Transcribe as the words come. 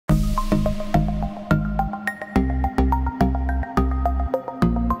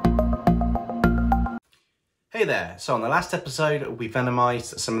Hey there, so on the last episode we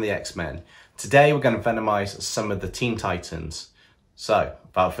venomized some of the X-Men. Today we're going to venomize some of the Teen Titans. So,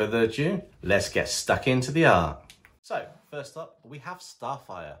 without further ado, let's get stuck into the art. So, first up we have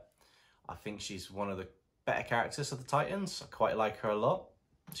Starfire. I think she's one of the better characters of the Titans. I quite like her a lot.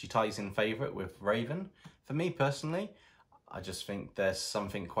 She ties in favourite with Raven. For me personally, I just think there's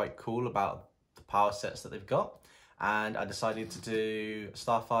something quite cool about the power sets that they've got. And I decided to do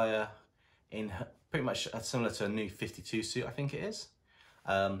Starfire in her, pretty much similar to a new 52 suit, I think it is.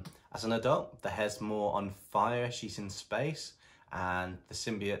 As an adult, the hair's more on fire, she's in space, and the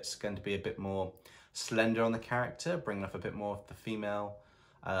symbiote's going to be a bit more slender on the character, bringing up a bit more of the female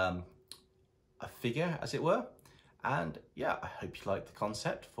a figure, as it were. And yeah, I hope you like the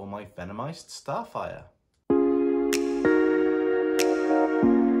concept for my venomized Starfire.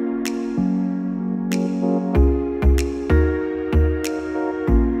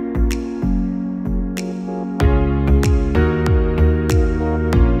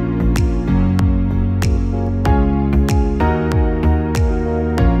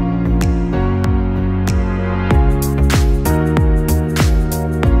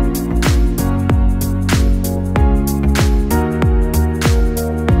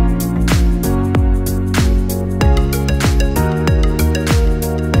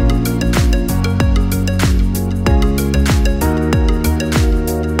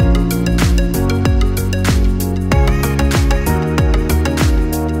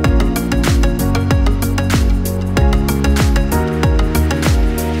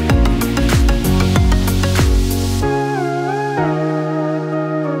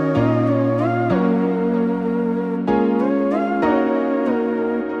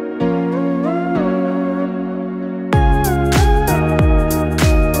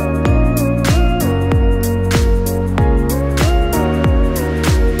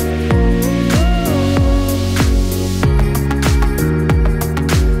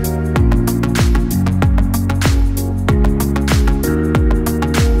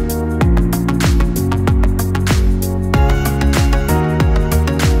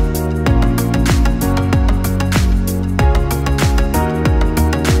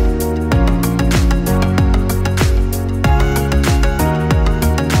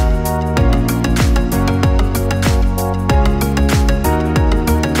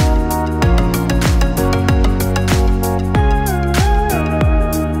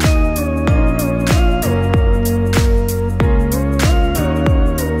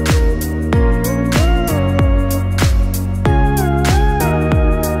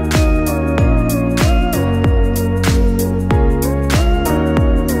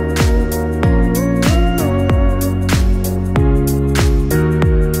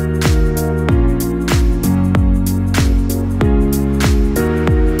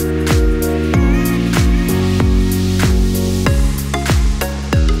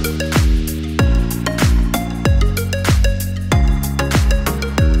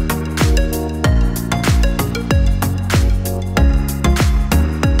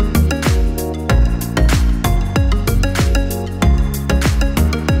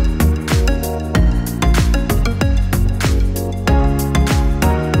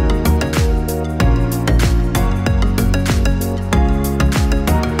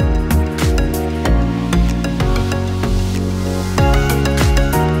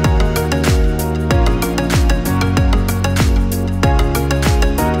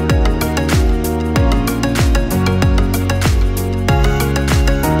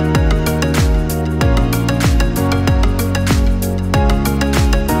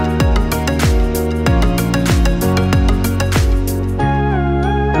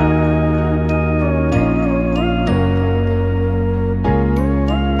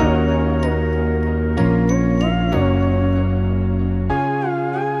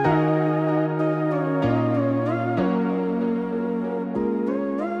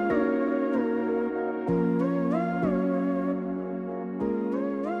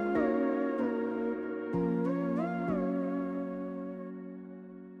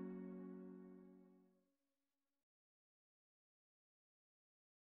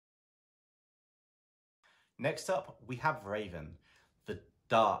 Next up, we have Raven, the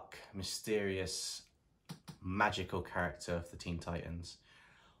dark, mysterious, magical character of the Teen Titans.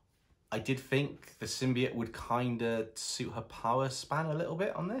 I did think the symbiote would kind of suit her power span a little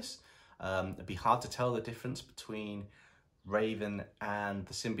bit on this. It'd be hard to tell the difference between Raven and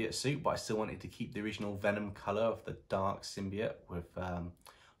the symbiote suit, but I still wanted to keep the original Venom colour of the dark symbiote with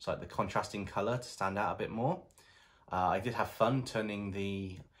so like the contrasting colour to stand out a bit more. I did have fun turning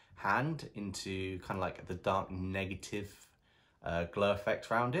the hand into kind of like the dark negative glow effect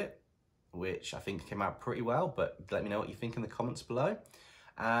around it. which I think came out pretty well, but let me know what you think in the comments below.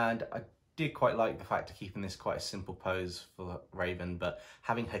 And I did quite like the fact of keeping this quite a simple pose for Raven, but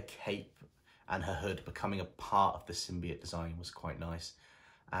having her cape and her hood becoming a part of the symbiote design was quite nice.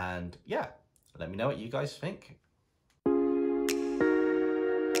 And yeah, let me know what you guys think.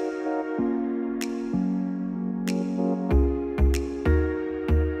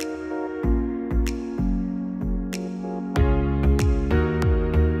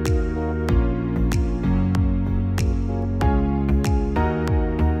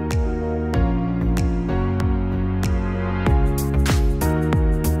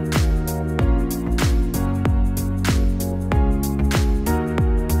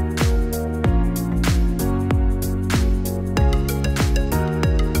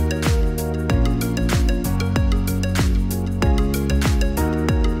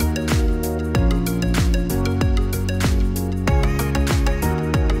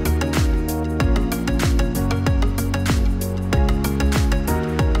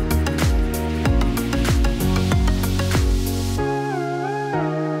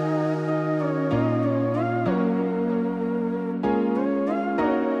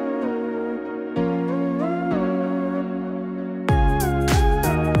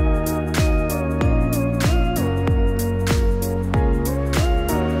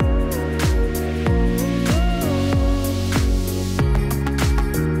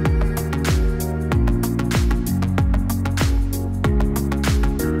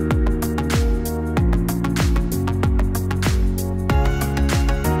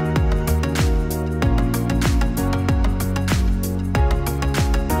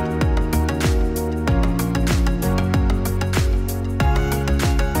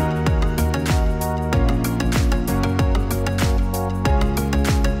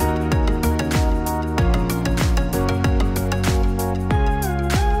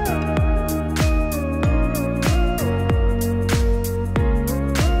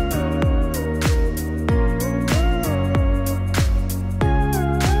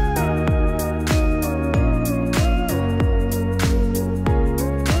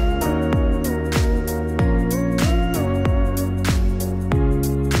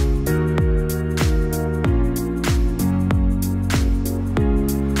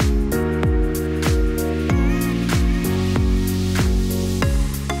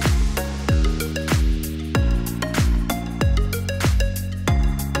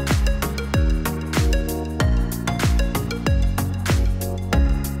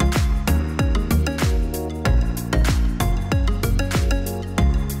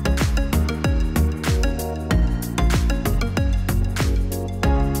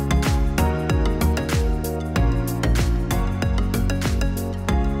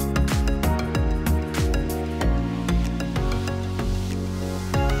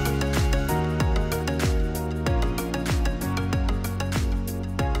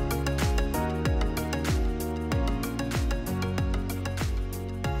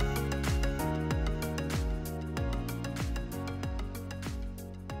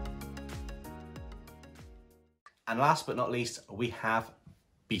 And last but not least, we have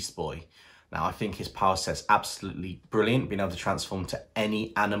Beast Boy. Now, I think his power set's absolutely brilliant, being able to transform to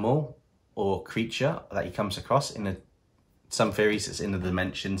any animal or creature that he comes across. Some theories it's in the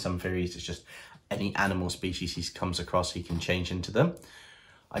dimension, some theories it's just any animal species he comes across, he can change into them.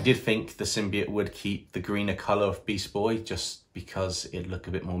 I did think the symbiote would keep the greener colour of Beast Boy just because it'd look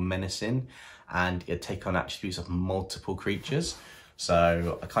a bit more menacing and it'd take on attributes of multiple creatures.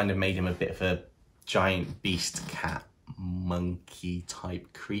 So I kind of made him a bit of a giant beast cat monkey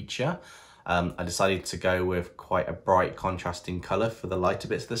type creature. I decided to go with quite a bright contrasting colour for the lighter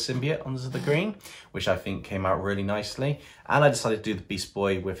bits of the symbiote onto the green, which I think came out really nicely. And I decided to do the Beast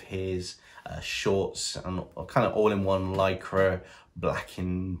Boy with his shorts and kind of all-in-one lycra black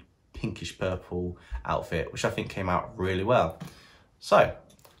and pinkish purple outfit, which I think came out really well. So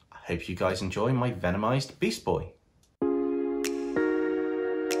I hope you guys enjoy my venomized Beast Boy.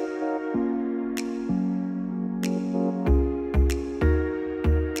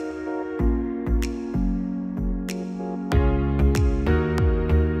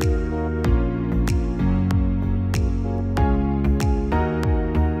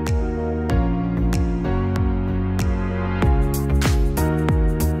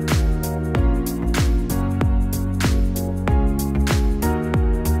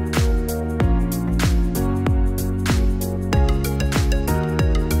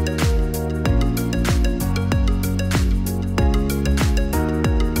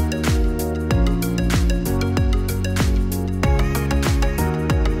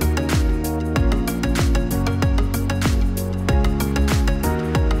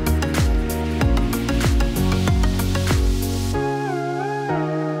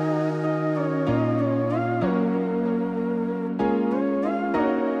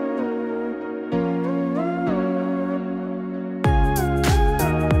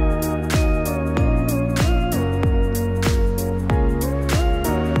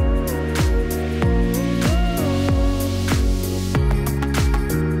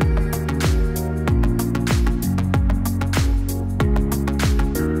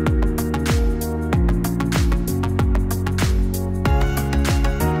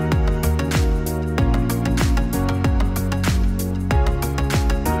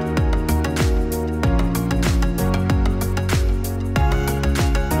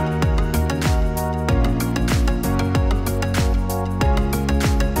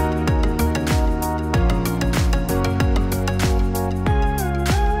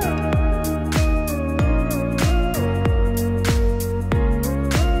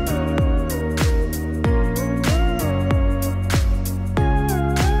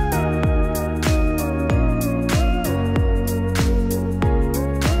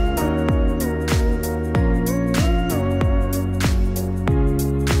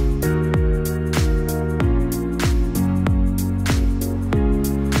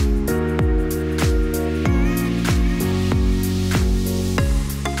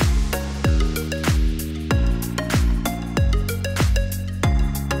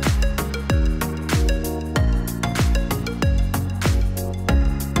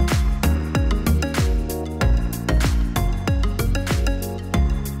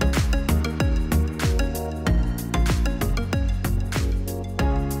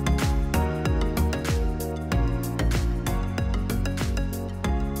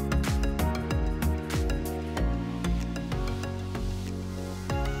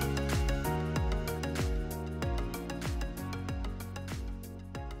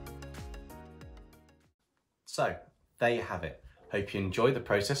 So there you have it. Hope you enjoyed the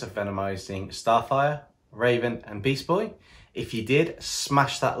process of venomizing Starfire, Raven and Beast Boy. If you did,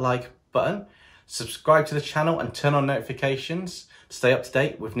 smash that like button, subscribe to the channel and turn on notifications to stay up to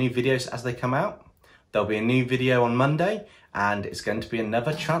date with new videos as they come out. There'll be a new video on Monday and it's going to be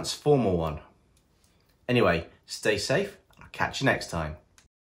another Transformer one. Anyway, stay safe. I'll catch you next time.